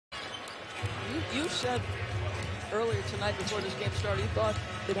You said earlier tonight before this game started, you thought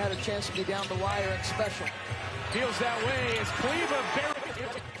it had a chance to be down the wire and special. Feels that way as Cleveland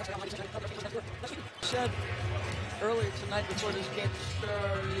Said earlier tonight before this game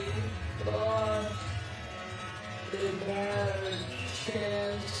started, you thought it had a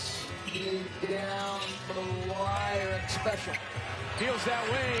chance to be down the wire and special. Feels that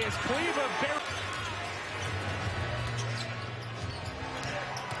way as Cleveland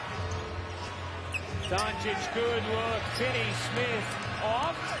Doncic, good look. Finney Smith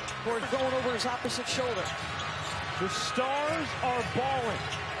off. Or going over his opposite shoulder. The Stars are balling.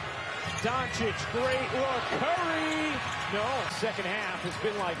 Doncic, great look. Curry. No, second half has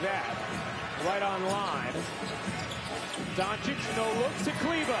been like that. Right on line. Doncic, no look to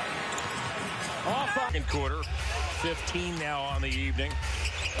Cleveland. Off on second quarter. 15 now on the evening.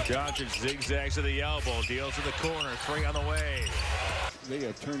 Doncic zigzags to the elbow. Deals to the corner. 3 on the way. They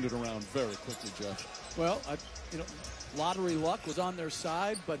have turned it around very quickly, Jeff. Well, lottery luck was on their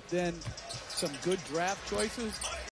side, but then some good draft choices.